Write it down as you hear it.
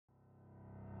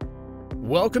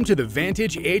Welcome to the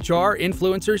Vantage HR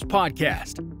Influencers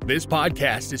Podcast. This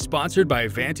podcast is sponsored by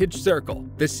Vantage Circle,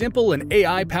 the simple and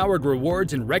AI-powered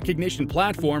rewards and recognition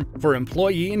platform for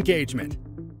employee engagement.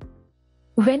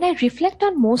 When I reflect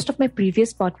on most of my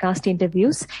previous podcast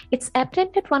interviews, it's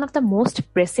apparent that one of the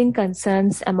most pressing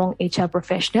concerns among HR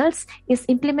professionals is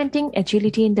implementing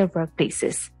agility in their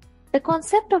workplaces. The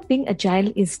concept of being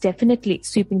agile is definitely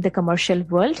sweeping the commercial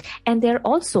world, and they're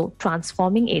also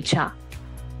transforming HR.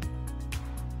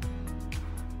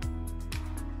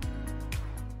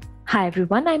 Hi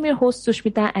everyone, I'm your host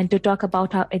Sushmita, and to talk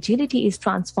about how agility is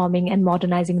transforming and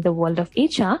modernizing the world of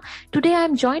HR, today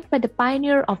I'm joined by the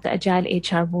pioneer of the Agile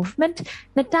HR movement,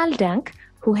 Natal Dank,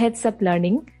 who heads up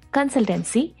learning,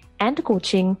 consultancy, and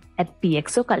coaching at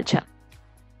PXO Culture.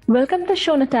 Welcome to the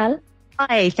show, Natal.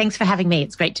 Hi, thanks for having me.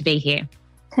 It's great to be here.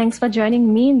 Thanks for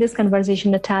joining me in this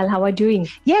conversation, Natal. How are you doing?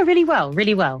 Yeah, really well.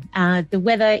 The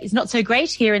weather is not so great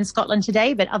here in Scotland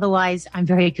today, but otherwise I'm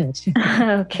very good.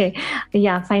 Okay.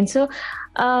 Yeah, fine. So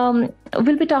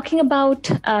we'll be talking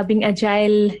about being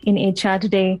agile in HR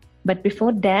today. But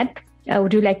before that,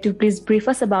 would you like to please brief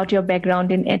us about your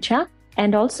background in HR?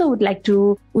 And also would like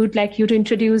you to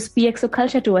introduce PXO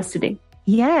Culture to us today.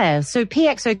 Yeah, so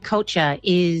PXO Culture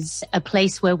is a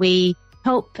place where we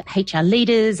help HR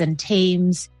leaders and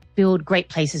teams build great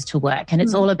places to work. And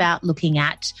it's all about looking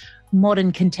at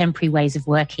modern contemporary ways of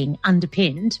working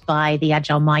underpinned by the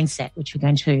agile mindset, which we're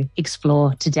going to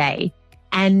explore today.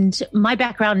 And my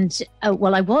background, I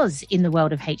was in the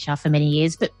world of HR for many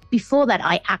years, but before that,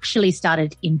 I actually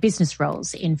started in business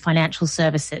roles in financial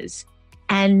services.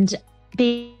 And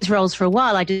these roles for a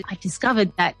while, I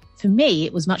discovered that for me,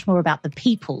 it was much more about the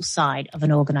people side of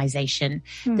an organization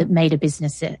that made a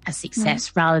business a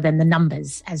success rather than the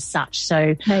numbers as such.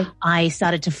 So I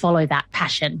started to follow that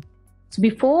passion. So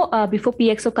before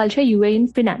PXO Culture, you were in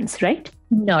finance, right?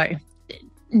 No.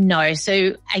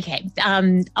 So, okay.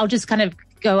 I'll just kind of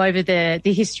go over the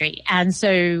history. And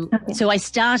so I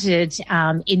started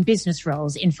in business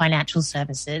roles in financial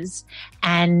services,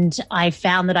 and I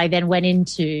found that I then went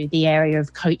into the area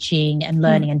of coaching and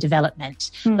learning and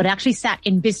development, but I actually sat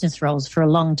in business roles for a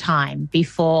long time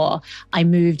before I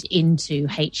moved into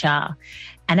HR.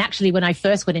 And actually, when I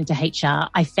first went into HR,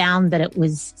 I found that it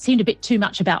seemed a bit too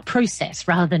much about process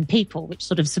rather than people, which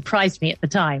sort of surprised me at the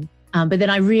time. But then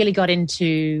I really got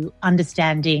into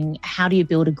understanding how do you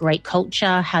build a great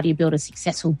culture? How do you build a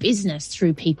successful business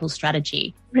through people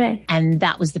strategy? Right. And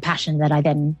that was the passion that I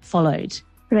then followed.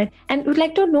 Right. And we'd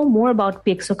like to know more about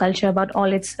PXO Culture, about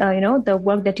all its, the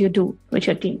work that you do with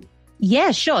your team.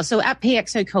 Yeah, sure. So at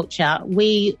PXO Culture,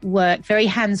 we work very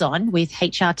hands-on with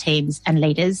HR teams and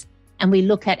leaders. And we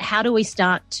look at how do we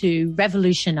start to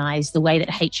revolutionize the way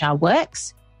that HR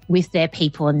works with their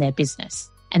people and their business.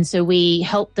 And so we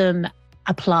help them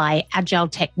apply agile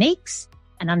techniques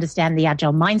and understand the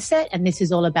agile mindset. And this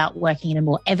is all about working in a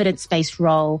more evidence-based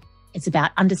role. It's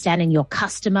about understanding your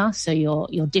customer, so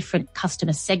your different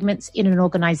customer segments in an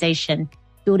organization,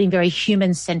 building very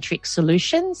human-centric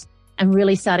solutions, and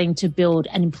really starting to build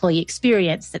an employee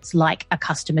experience that's like a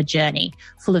customer journey,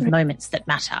 full of moments that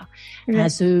matter.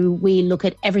 So we look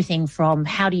at everything from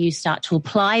how do you start to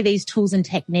apply these tools and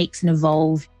techniques and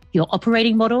evolve your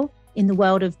operating model in the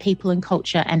world of people and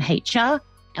culture and HR.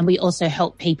 And we also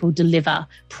help people deliver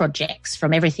projects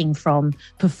from everything from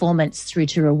performance through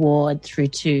to reward, through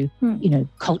to,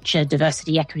 culture,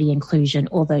 diversity, equity, inclusion,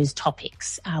 all those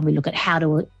topics. We look at how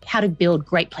to build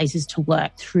great places to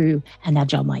work through an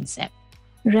agile mindset.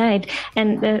 Right.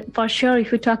 And for sure,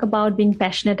 if you talk about being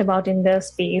passionate about in the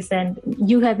space, and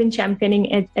you have been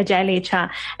championing Agile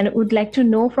HR, and I would like to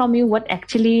know from you what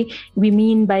actually we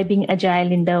mean by being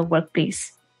agile in the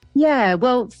workplace. Yeah,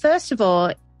 well, first of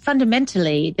all,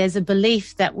 fundamentally, there's a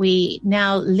belief that we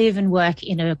now live and work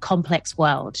in a complex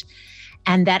world,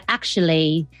 and that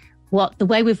actually the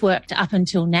way we've worked up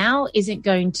until now isn't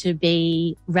going to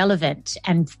be relevant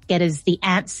and get us the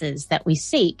answers that we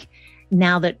seek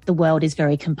now that the world is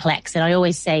very complex. And I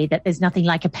always say that there's nothing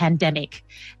like a pandemic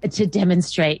to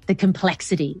demonstrate the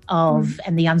complexity of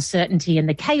and the uncertainty and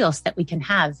the chaos that we can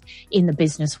have in the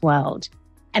business world.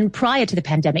 And prior to the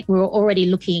pandemic, we were already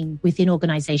looking within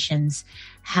organizations,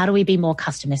 how do we be more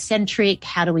customer centric?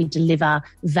 How do we deliver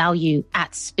value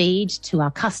at speed to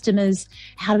our customers?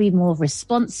 How do we be more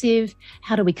responsive?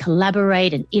 How do we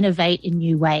collaborate and innovate in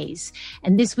new ways?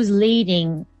 And this was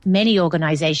leading many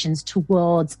organizations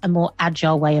towards a more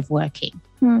agile way of working.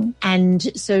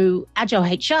 And so Agile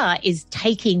HR is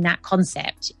taking that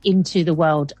concept into the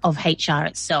world of HR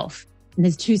itself. And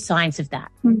there's two sides of that.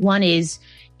 One is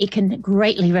it can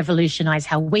greatly revolutionize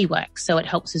how we work. So it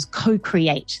helps us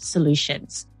co-create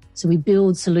solutions. So we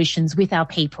build solutions with our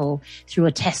people through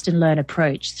a test and learn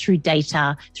approach, through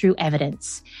data, through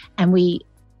evidence. And we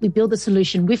build the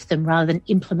solution with them rather than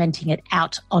implementing it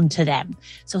out onto them.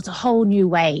 So it's a whole new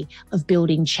way of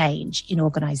building change in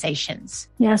organizations.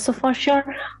 Yeah, so for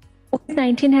sure,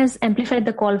 COVID-19 has amplified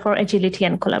the call for agility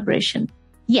and collaboration.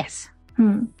 Yes.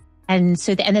 And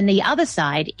then the other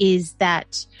side is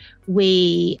that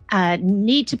we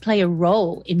need to play a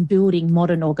role in building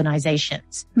modern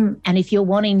organizations. And if you're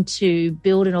wanting to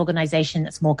build an organization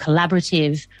that's more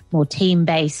collaborative, more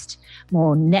team-based,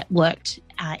 more networked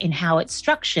in how it's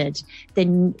structured,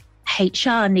 then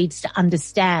HR needs to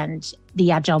understand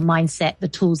the agile mindset, the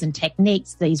tools and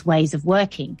techniques, these ways of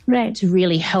working to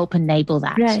really help enable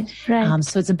that. Right.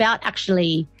 So it's about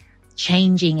actually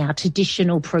changing our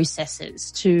traditional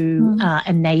processes to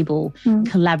enable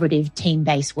collaborative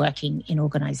team-based working in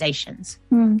organizations.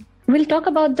 We'll talk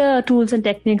about the tools and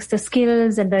techniques, the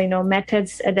skills and the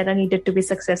methods that are needed to be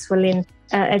successful in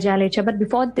Agile HR. But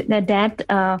before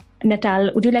that,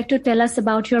 Natal, would you like to tell us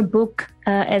about your book,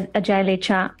 Agile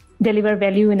HR, Deliver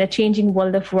Value in a Changing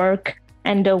World of Work,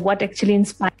 and what actually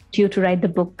inspired you to write the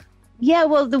book? Yeah,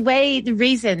 well, the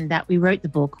reason that we wrote the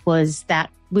book was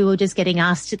that we were just getting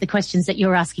asked the questions that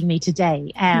you're asking me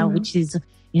today, which is,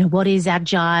 what is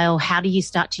Agile? How do you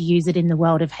start to use it in the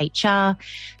world of HR?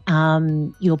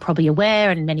 You're probably aware,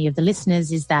 and many of the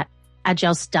listeners, is that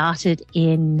Agile started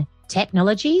in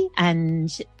technology,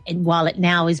 and while it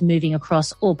now is moving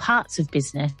across all parts of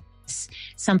business,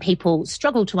 some people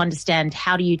struggle to understand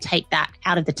how do you take that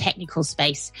out of the technical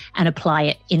space and apply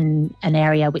it in an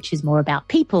area which is more about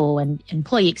people and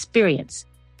employee experience.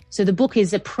 So the book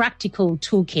is a practical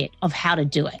toolkit of how to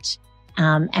do it.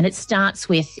 And it starts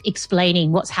with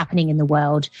explaining what's happening in the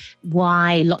world,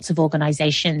 why lots of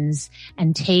organizations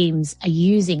and teams are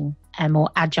using a more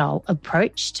agile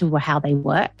approach to how they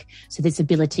work. So this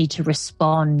ability to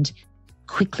respond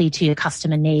quickly to your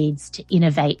customer needs, to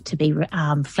innovate, to be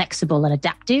flexible and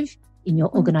adaptive in your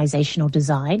organizational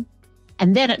design.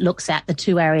 And then it looks at the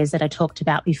two areas that I talked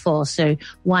about before. So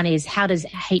one is, how does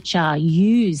HR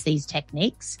use these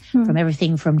techniques from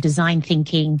everything from design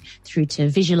thinking through to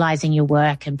visualizing your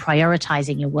work and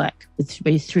prioritizing your work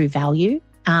through value.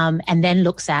 And then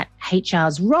looks at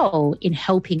HR's role in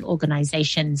helping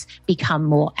organizations become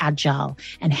more agile,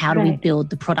 and how do we build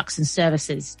the products and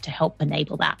services to help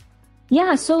enable that.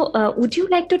 Yeah. So would you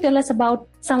like to tell us about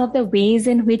some of the ways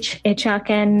in which HR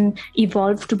can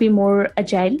evolve to be more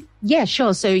agile? Yeah,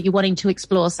 sure. So you're wanting to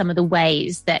explore some of the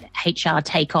ways that HR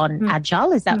take on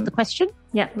agile. Is that the question?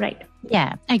 Yeah, right.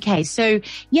 Yeah. Okay. So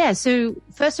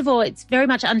first of all, it's very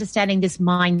much understanding this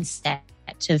mindset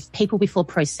of people before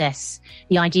process,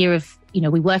 the idea of,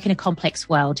 we work in a complex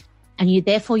world, and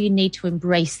therefore you need to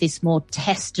embrace this more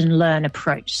test and learn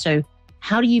approach. So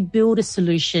how do you build a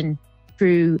solution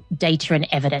through data and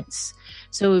evidence?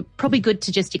 So probably good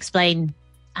to just explain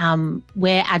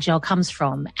where Agile comes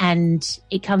from. And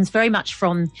it comes very much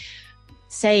from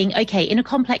saying, okay, in a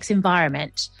complex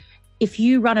environment, if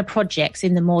you run a project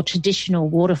in the more traditional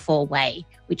waterfall way,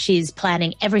 which is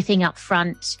planning everything up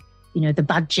front, the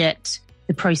budget,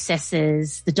 the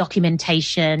processes, the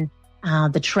documentation,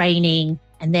 the training,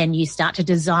 and then you start to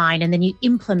design, and then you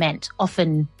implement,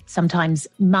 often sometimes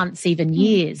months, even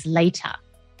years later.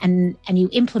 And you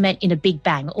implement in a big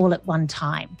bang all at one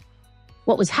time.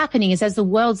 What was happening is, as the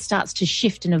world starts to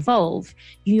shift and evolve,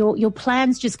 your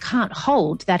plans just can't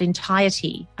hold that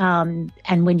entirety. And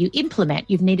when you implement,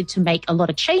 you've needed to make a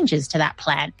lot of changes to that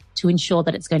plan to ensure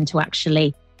that it's going to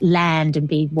actually land and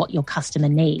be what your customer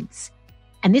needs.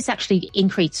 And this actually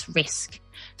increases risk.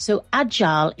 So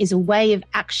Agile is a way of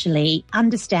actually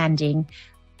understanding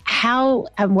how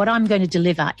and what I'm going to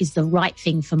deliver is the right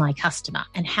thing for my customer,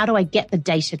 and how do I get the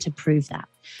data to prove that?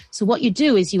 So what you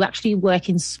do is you actually work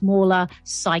in smaller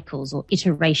cycles or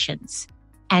iterations,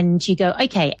 and you go,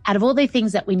 okay, out of all the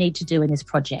things that we need to do in this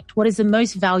project, what is the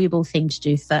most valuable thing to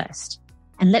do first?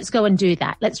 And let's go and do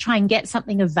that. Let's try and get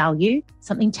something of value,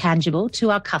 something tangible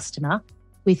to our customer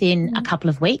within a couple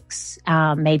of weeks,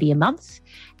 maybe a month,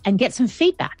 and get some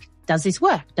feedback. Does this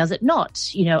work? Does it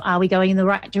not? Are we going in the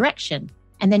right direction?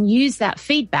 And then use that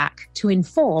feedback to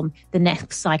inform the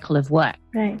next cycle of work.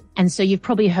 Right. And so you've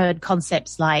probably heard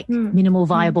concepts like minimal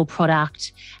viable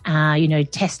product,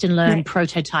 test and learn,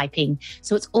 prototyping.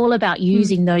 So it's all about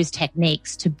using those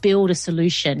techniques to build a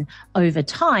solution over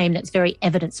time that's very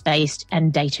evidence-based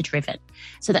and data-driven.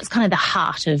 So that's kind of the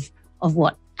heart of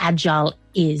what Agile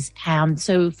is.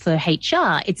 So for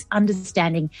HR, it's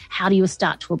understanding how do you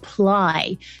start to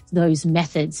apply those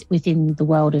methods within the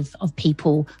world of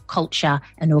people, culture,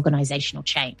 and organizational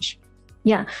change.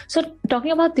 Yeah. So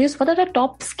talking about this, what are the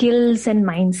top skills and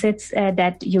mindsets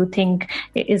that you think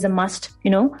is a must,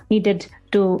 needed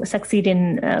to succeed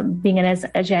in being an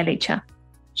agile HR?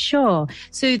 Sure.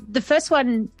 So the first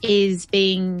one is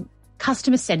being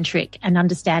customer-centric and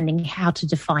understanding how to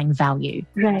define value.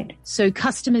 Right. So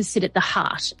customers sit at the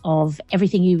heart of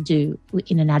everything you do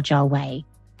in an agile way.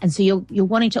 And so you're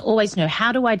wanting to always know,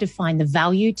 how do I define the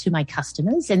value to my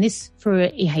customers? And this for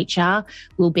HR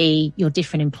will be your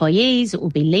different employees, it will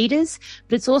be leaders,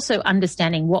 but it's also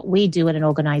understanding what we do at an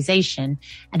organization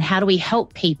and how do we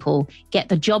help people get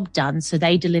the job done so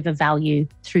they deliver value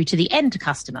through to the end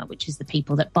customer, which is the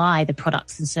people that buy the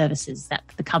products and services that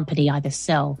the company either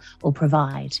sell or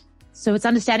provide. So it's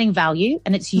understanding value,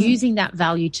 and it's using that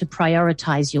value to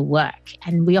prioritize your work.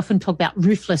 And we often talk about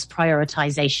ruthless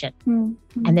prioritization.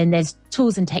 And then there's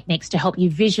tools and techniques to help you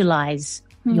visualize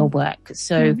your work.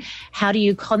 So how do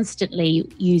you constantly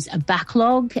use a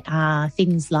backlog,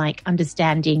 things like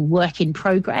understanding work in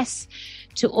progress,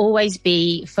 to always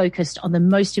be focused on the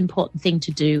most important thing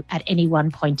to do at any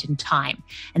one point in time.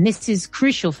 And this is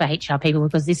crucial for HR people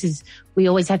because we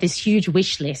always have this huge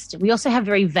wish list. We also have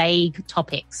very vague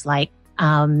topics like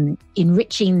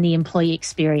enriching the employee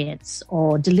experience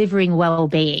or delivering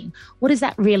well-being. What does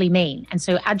that really mean? And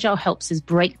so Agile helps us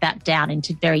break that down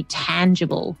into very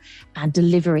tangible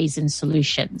deliveries and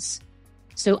solutions.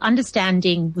 So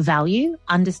understanding value,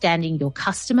 understanding your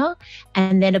customer,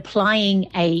 and then applying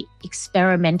a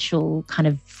experimental kind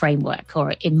of framework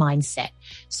or a mindset.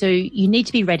 So you need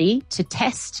to be ready to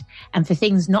test and for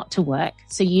things not to work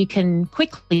so you can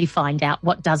quickly find out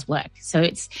what does work. So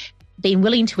it's being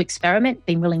willing to experiment,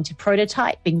 being willing to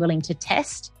prototype, being willing to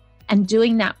test, and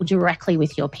doing that directly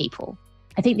with your people.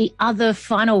 I think the other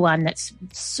final one that's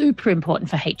super important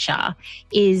for HR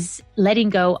is letting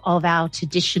go of our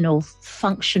traditional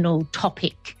functional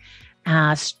topic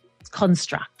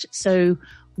construct. So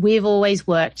we've always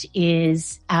worked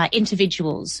as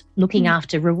individuals looking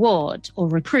after reward or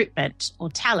recruitment or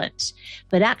talent.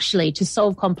 But actually, to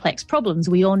solve complex problems,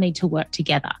 we all need to work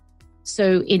together.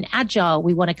 So in Agile,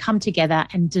 we want to come together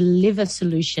and deliver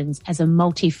solutions as a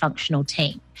multifunctional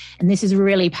team. And this is a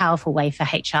really powerful way for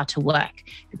HR to work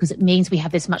because it means we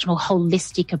have this much more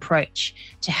holistic approach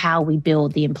to how we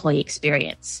build the employee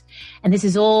experience. And this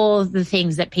is all the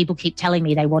things that people keep telling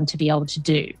me they want to be able to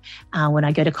do when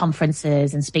I go to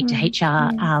conferences and speak to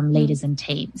HR leaders and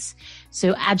teams.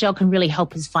 So Agile can really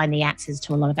help us find the answers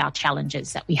to a lot of our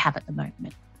challenges that we have at the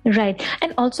moment. Right.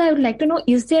 And also, I would like to know,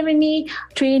 is there any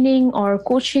training or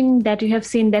coaching that you have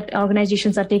seen that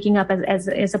organizations are taking up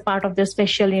as a part of their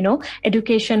special,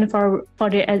 education for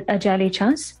the Agile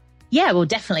HRs? Yeah, well,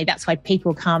 definitely. That's why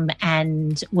people come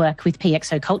and work with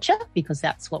PXO Culture because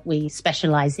that's what we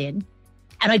specialize in.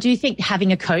 And I do think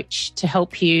having a coach to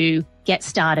help you get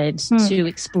started to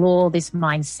explore this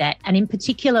mindset. And in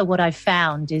particular, what I've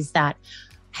found is that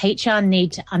HR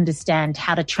need to understand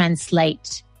how to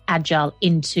translate Agile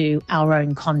into our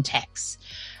own context.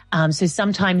 So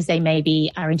sometimes they maybe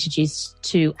are introduced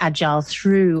to Agile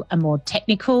through a more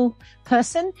technical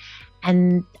person,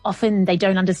 and often they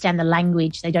don't understand the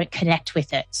language, they don't connect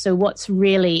with it. So what's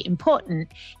really important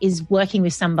is working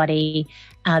with somebody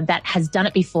that has done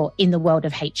it before in the world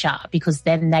of HR, because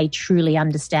then they truly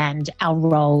understand our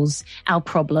roles, our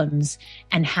problems,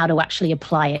 and how to actually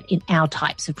apply it in our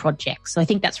types of projects. So I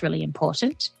think that's really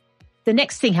important. The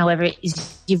next thing, however,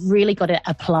 is you've really got to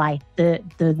apply the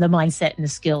mindset and the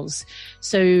skills.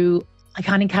 So I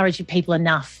can't encourage people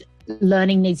enough.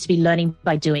 Learning needs to be learning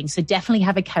by doing. So definitely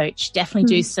have a coach, definitely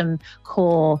do some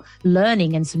core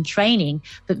learning and some training,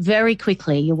 but very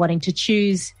quickly you're wanting to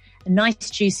choose a nice,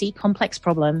 juicy, complex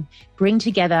problem, bring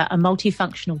together a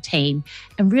multifunctional team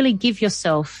and really give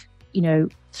yourself,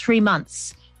 3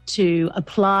 months to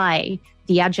apply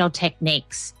the Agile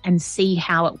techniques and see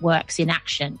how it works in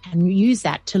action and use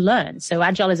that to learn. So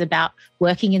Agile is about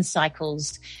working in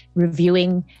cycles,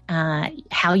 reviewing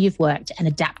how you've worked and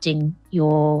adapting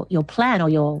your plan or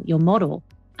your model.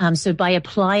 So by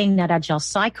applying that Agile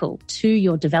cycle to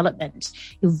your development,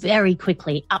 you'll very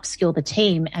quickly upskill the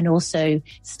team and also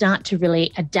start to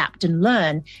really adapt and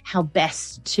learn how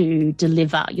best to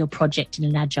deliver your project in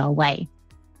an Agile way.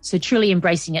 So truly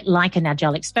embracing it like an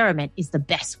Agile experiment is the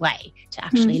best way to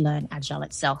actually learn Agile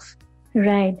itself.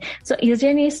 Right. So is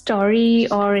there any story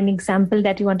or an example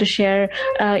that you want to share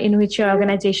in which your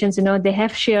organizations, they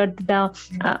have shared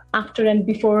the after and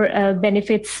before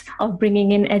benefits of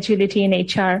bringing in agility in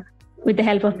HR with the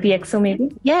help of PXO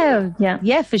maybe?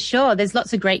 Yeah, for sure. There's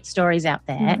lots of great stories out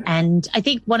there. And I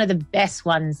think one of the best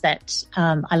ones that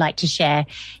I like to share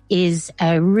is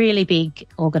a really big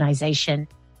organization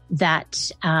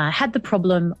that had the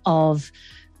problem of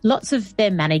lots of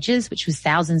their managers, which was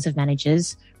thousands of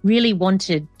managers, really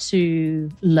wanted to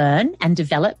learn and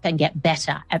develop and get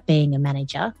better at being a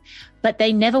manager, but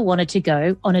they never wanted to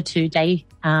go on a 2-day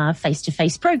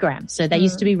face-to-face program. So they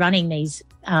used to be running these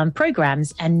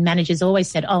programs, and managers always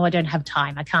said, oh, I don't have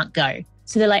time, I can't go.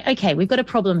 So they're like, okay, we've got a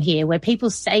problem here where people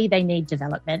say they need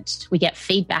development. We get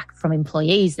feedback from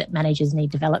employees that managers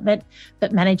need development,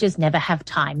 but managers never have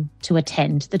time to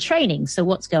attend the training. So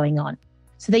what's going on?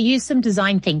 So they used some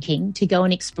design thinking to go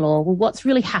and explore, well, what's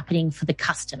really happening for the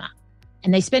customer?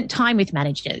 And they spent time with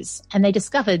managers, and they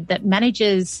discovered that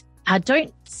managers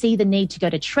don't see the need to go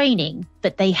to training,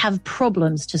 but they have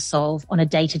problems to solve on a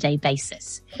day-to-day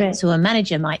basis. Right. So a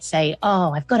manager might say,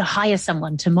 oh, I've got to hire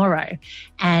someone tomorrow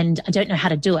and I don't know how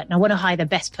to do it, and I want to hire the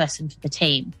best person for the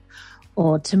team.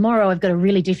 Or tomorrow I've got a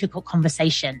really difficult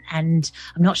conversation and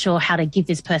I'm not sure how to give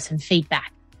this person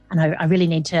feedback, and I really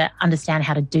need to understand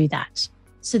how to do that.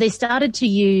 So they started to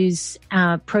use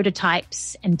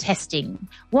prototypes and testing.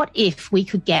 What if we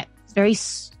could get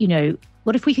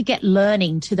what if we could get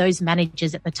learning to those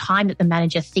managers at the time that the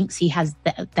manager thinks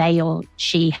they or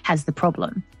she has the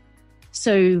problem?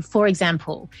 So, for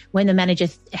example, when the manager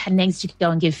needs to go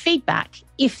and give feedback,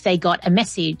 if they got a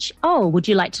message, oh, would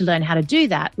you like to learn how to do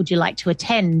that? Would you like to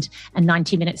attend a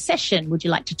 90-minute session? Would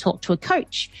you like to talk to a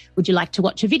coach? Would you like to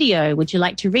watch a video? Would you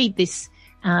like to read this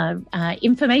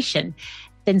information?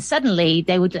 Then suddenly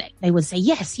they would say,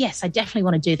 yes, I definitely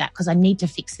want to do that because I need to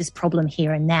fix this problem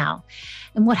here and now.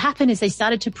 And what happened is they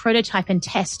started to prototype and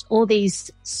test all these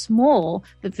small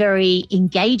but very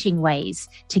engaging ways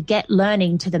to get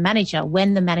learning to the manager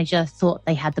when the manager thought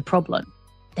they had the problem.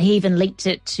 They even linked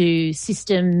it to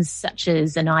systems such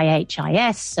as an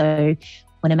IHIS. So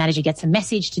when a manager gets a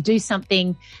message to do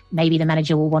something, maybe the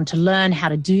manager will want to learn how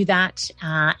to do that.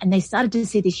 And they started to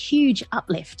see this huge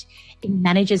uplift in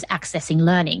managers accessing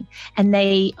learning. And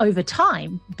they, over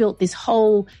time, built this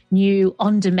whole new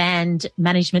on-demand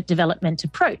management development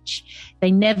approach.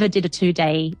 They never did a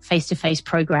 2-day face-to-face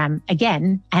program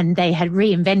again, and they had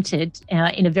reinvented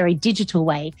in a very digital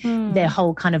way their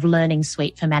whole kind of learning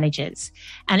suite for managers.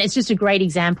 And it's just a great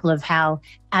example of how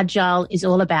Agile is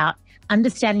all about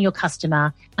understanding your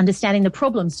customer, understanding the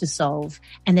problems to solve,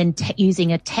 and then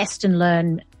using a test and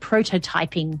learn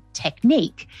prototyping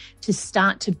technique to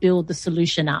start to build the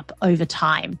solution up over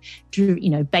time,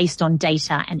 based on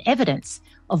data and evidence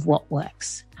of what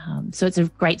works. So it's a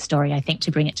great story, I think,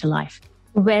 to bring it to life.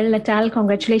 Well, Natal,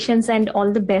 congratulations and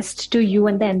all the best to you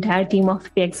and the entire team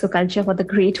of PXO Culture for the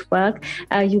great work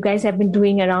you guys have been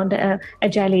doing around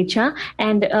Agile HR.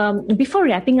 And before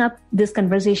wrapping up this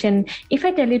conversation, if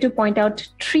I tell you to point out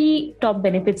 3 top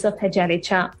benefits of Agile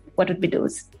HR, what would be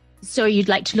those? So you'd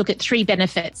like to look at 3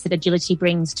 benefits that agility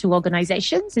brings to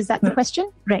organizations? Is that the question?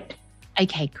 Right.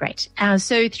 Okay, great.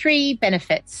 So 3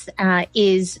 benefits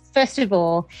is, first of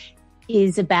all,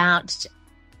 is about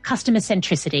customer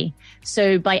centricity.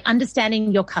 So by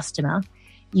understanding your customer,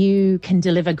 you can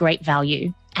deliver great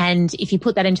value. And if you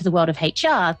put that into the world of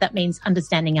HR, that means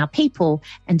understanding our people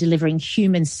and delivering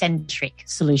human-centric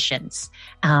solutions,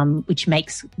 which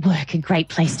makes work a great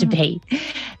place to be.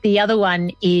 The other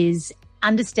one is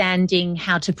understanding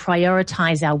how to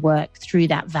prioritize our work through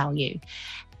that value.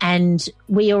 And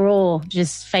we are all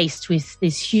just faced with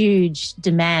this huge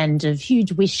demand of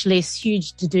huge wish lists,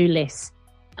 huge to-do lists.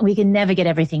 We can never get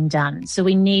everything done. So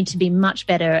we need to be much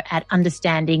better at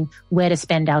understanding where to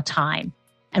spend our time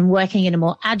and working in a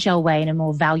more agile way, in a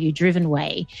more value-driven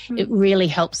way. It really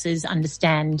helps us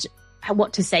understand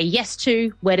what to say yes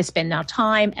to, where to spend our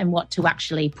time, and what to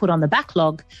actually put on the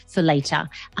backlog for later,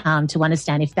 to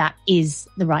understand if that is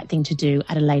the right thing to do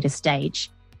at a later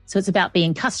stage. So it's about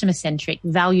being customer-centric,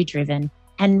 value-driven.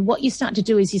 And what you start to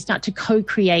do is you start to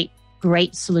co-create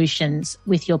great solutions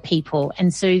with your people.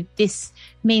 And so this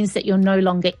means that you're no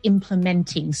longer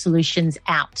implementing solutions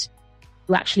out.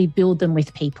 You actually build them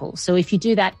with people. So if you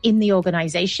do that in the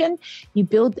organization, you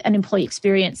build an employee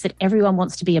experience that everyone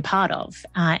wants to be a part of.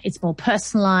 It's more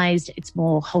personalized, it's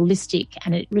more holistic,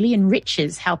 and it really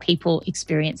enriches how people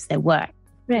experience their work.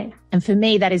 Right. And for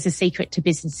me, that is a secret to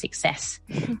business success.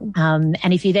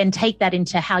 And if you then take that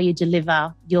into how you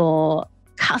deliver your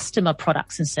customer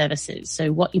products and services,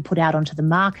 so what you put out onto the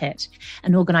market,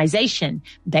 an organization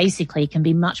basically can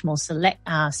be much more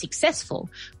successful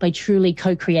by truly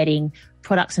co-creating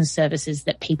products and services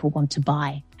that people want to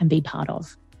buy and be part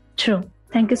of. True.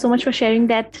 Thank you so much for sharing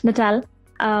that, Natal.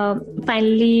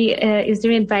 Finally, is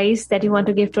there advice that you want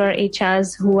to give to our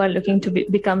HRs who are looking to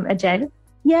become agile?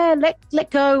 Yeah, let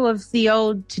go of the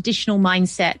old traditional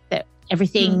mindset that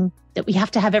everything that we have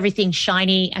to have everything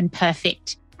shiny and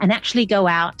perfect and actually go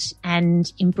out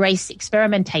and embrace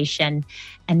experimentation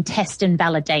and test and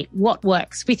validate what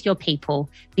works with your people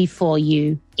before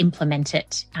you implement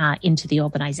it into the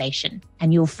organization.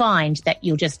 And you'll find that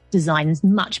you'll just design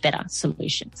much better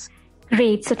solutions.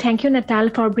 Great. So thank you, Natal,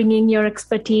 for bringing your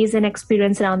expertise and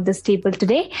experience around this table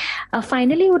today.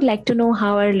 Finally, would like to know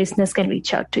how our listeners can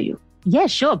reach out to you. Yeah,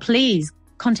 sure. Please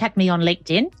contact me on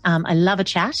LinkedIn. I love a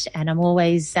chat and I'm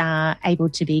always able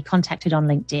to be contacted on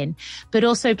LinkedIn. But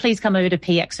also please come over to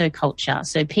PXO Culture.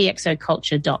 So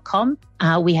pxoculture.com.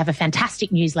 We have a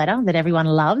fantastic newsletter that everyone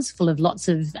loves, full of lots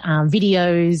of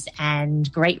videos and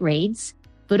great reads.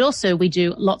 But also we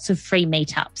do lots of free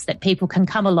meetups that people can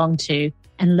come along to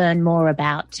and learn more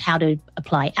about how to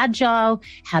apply Agile,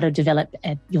 how to develop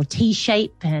your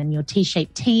T-shape and your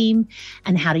T-shaped team,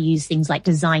 and how to use things like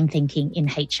design thinking in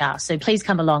HR. So please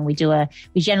come along. We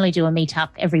generally do a meetup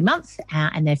every month,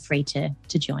 and they're free to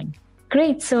join.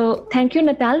 Great. So thank you,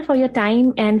 Natal, for your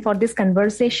time and for this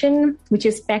conversation, which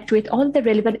is packed with all the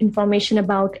relevant information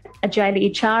about Agile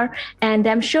HR. And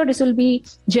I'm sure this will be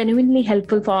genuinely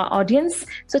helpful for our audience.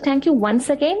 So thank you once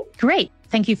again. Great.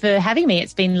 Thank you for having me.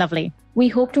 It's been lovely. We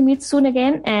hope to meet soon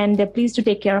again, and please do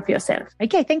take care of yourself.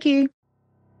 Okay, thank you.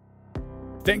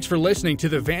 Thanks for listening to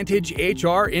the Vantage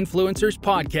HR Influencers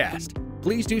Podcast.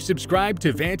 Please do subscribe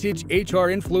to Vantage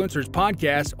HR Influencers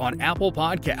Podcast on Apple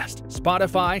Podcast,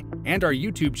 Spotify, and our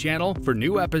YouTube channel for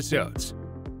new episodes.